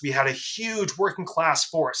unionized. We had a huge working class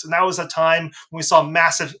force, and that was a time when we saw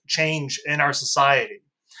massive change in our society.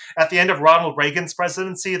 At the end of Ronald Reagan's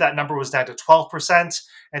presidency, that number was down to 12%,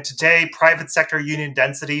 and today private sector union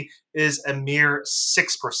density is a mere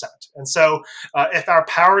 6%. And so if our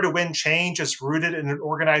power to win change is rooted in an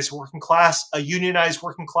organized working class, a unionized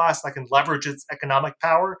working class that can leverage its economic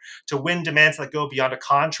power to win demands that go beyond a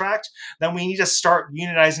contract, then we need to start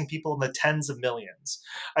unionizing people in the tens of millions.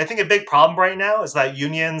 I think a big problem right now is that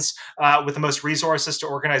unions with the most resources to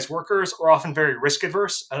organize workers are often very risk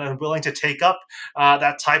adverse and unwilling to take up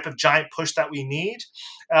that type of giant push that we need.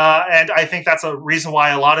 And I think that's a reason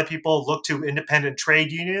why a lot of people look to independent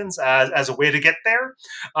trade unions as a way to get there.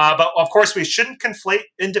 But of course, we shouldn't conflate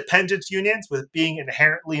independent unions with being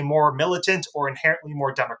inherently more militant or inherently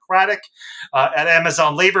more democratic. At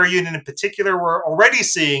Amazon Labor Union in particular, we're already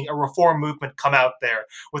seeing a reform movement come out there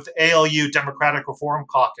with the ALU Democratic Reform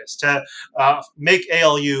Caucus to make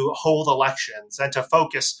ALU hold elections and to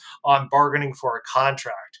focus on bargaining for a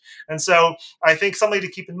contract. And so I think something to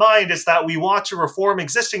keep in mind is that we want to reform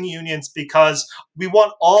existing unions because we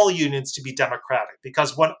want all unions to be democratic,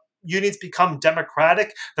 because when unions become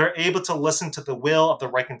democratic, they're able to listen to the will of the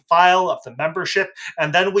rank and file, of the membership,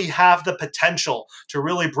 and then we have the potential to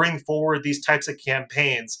really bring forward these types of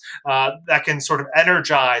campaigns that can sort of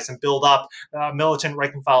energize and build up militant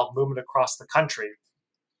rank and file movement across the country.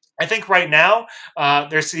 I think right now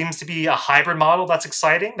there seems to be a hybrid model that's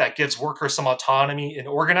exciting, that gives workers some autonomy in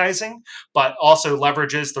organizing, but also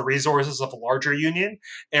leverages the resources of a larger union.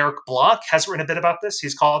 Eric Bloch has written a bit about this.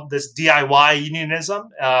 He's called this DIY unionism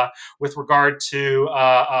with regard to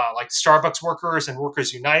like Starbucks workers and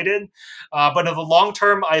Workers United. But in the long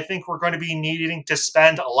term, I think we're going to be needing to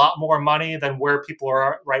spend a lot more money than where people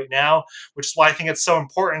are right now, which is why I think it's so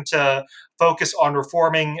important to focus on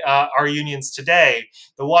reforming our unions today,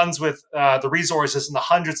 the ones with the resources in the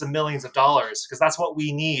hundreds of millions of dollars, because that's what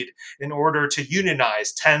we need in order to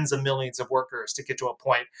unionize tens of millions of workers to get to a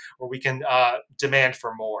point where we can demand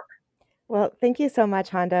for more. Well, thank you so much,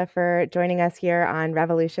 Honda, for joining us here on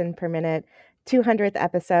Revolution Per Minute 200th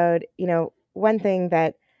episode. One thing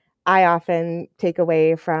that I often take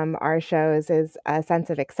away from our shows is a sense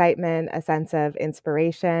of excitement, a sense of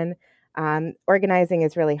inspiration. Organizing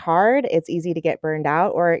is really hard. It's easy to get burned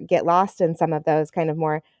out or get lost in some of those kind of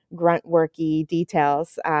more grunt worky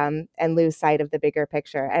details and lose sight of the bigger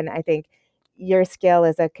picture. And I think your skill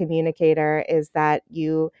as a communicator is that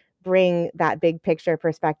you bring that big picture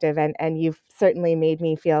perspective, and you've certainly made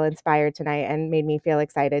me feel inspired tonight and made me feel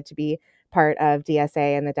excited to be part of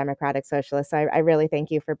DSA and the Democratic Socialists. So I really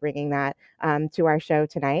thank you for bringing that to our show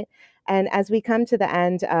tonight. And as we come to the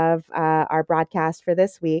end of our broadcast for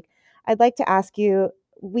this week, I'd like to ask you,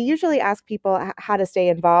 we usually ask people how to stay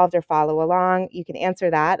involved or follow along. You can answer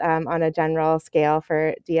that on a general scale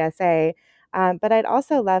for DSA. But I'd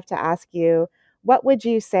also love to ask you, what would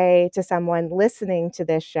you say to someone listening to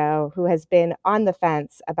this show who has been on the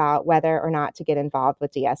fence about whether or not to get involved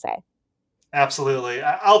with DSA? Absolutely.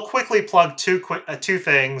 I'll quickly plug two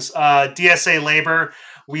things. DSA Labor,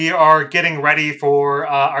 we are getting ready for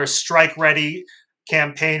our Strike Ready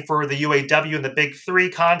campaign for the UAW and the Big Three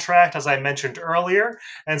contract, as I mentioned earlier.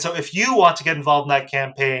 And so if you want to get involved in that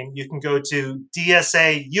campaign, you can go to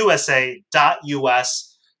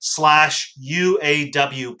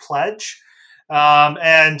dsausa.us/UAW pledge.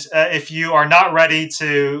 And if you are not ready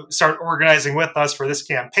to start organizing with us for this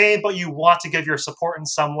campaign, but you want to give your support in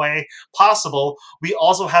some way possible, we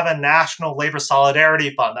also have a National Labor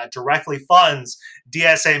Solidarity Fund that directly funds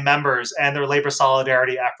DSA members and their labor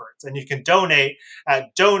solidarity efforts. And you can donate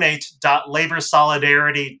at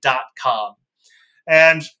donate.laborsolidarity.com.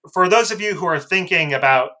 And for those of you who are thinking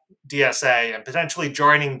about DSA and potentially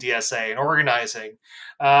joining DSA and organizing,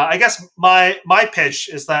 I guess my pitch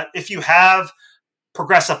is that if you have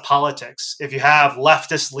progressive politics, if you have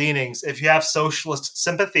leftist leanings, if you have socialist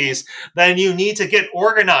sympathies, then you need to get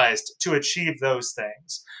organized to achieve those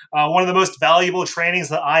things. One of the most valuable trainings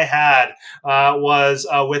that I had was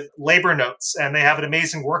with Labor Notes, and they have an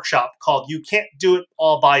amazing workshop called You Can't Do It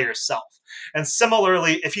All by Yourself. And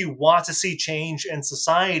similarly, if you want to see change in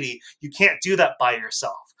society, you can't do that by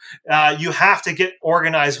yourself. You have to get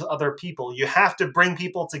organized with other people. You have to bring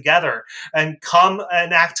people together and come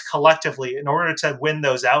and act collectively in order to win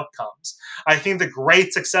those outcomes. I think the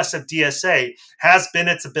great success of DSA has been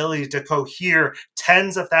its ability to cohere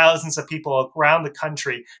tens of thousands of people around the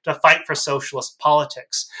country to fight for socialist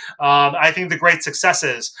politics. I think the great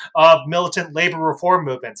successes of militant labor reform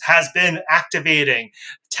movements has been activating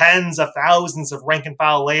tens of thousands of rank and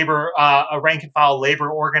file labor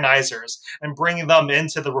organizers and bringing them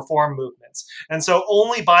into the reform movements. And so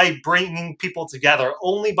only by bringing people together,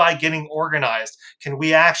 only by getting organized, can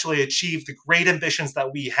we actually achieve the great ambitions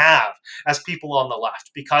that we have as people on the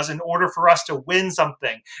left. Because in order for us to win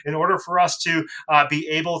something, in order for us to be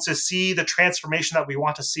able to see the transformation that we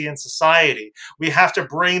want to see in society, we have to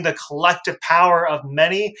bring the collective power of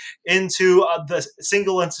many into the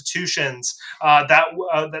single institutions that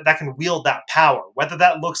can wield that power, whether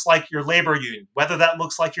that looks like your labor union, whether that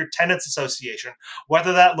looks like your tenants association,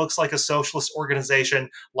 whether that looks like a socialist organization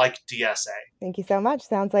like DSA. Thank you so much.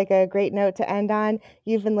 Sounds like a great note to end on.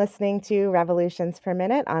 You've been listening to Revolutions Per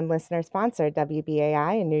Minute on listener-sponsored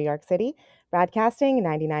WBAI in New York City, broadcasting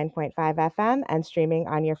 99.5 FM and streaming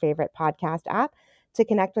on your favorite podcast app. To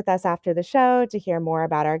connect with us after the show, to hear more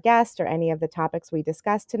about our guest or any of the topics we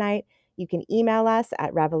discussed tonight, you can email us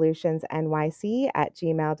at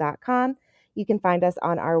revolutionsnyc@gmail.com. You can find us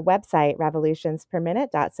on our website,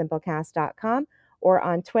 revolutionsperminute.simplecast.com, or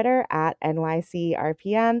on Twitter at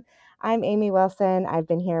NYCRPM. I'm Amy Wilson. I've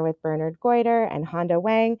been here with Bernard Goiter and Honda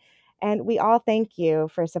Wang, and we all thank you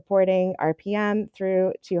for supporting RPM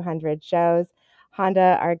through 200 shows.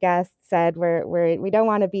 Honda, our guest, said we don't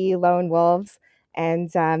want to be lone wolves.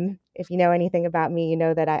 And if you know anything about me, you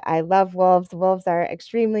know that I love wolves. Wolves are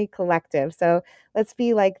extremely collective. So let's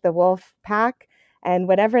be like the wolf pack. And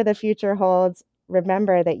whatever the future holds,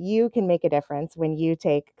 remember that you can make a difference when you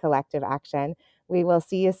take collective action. We will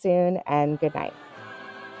see you soon, and good night.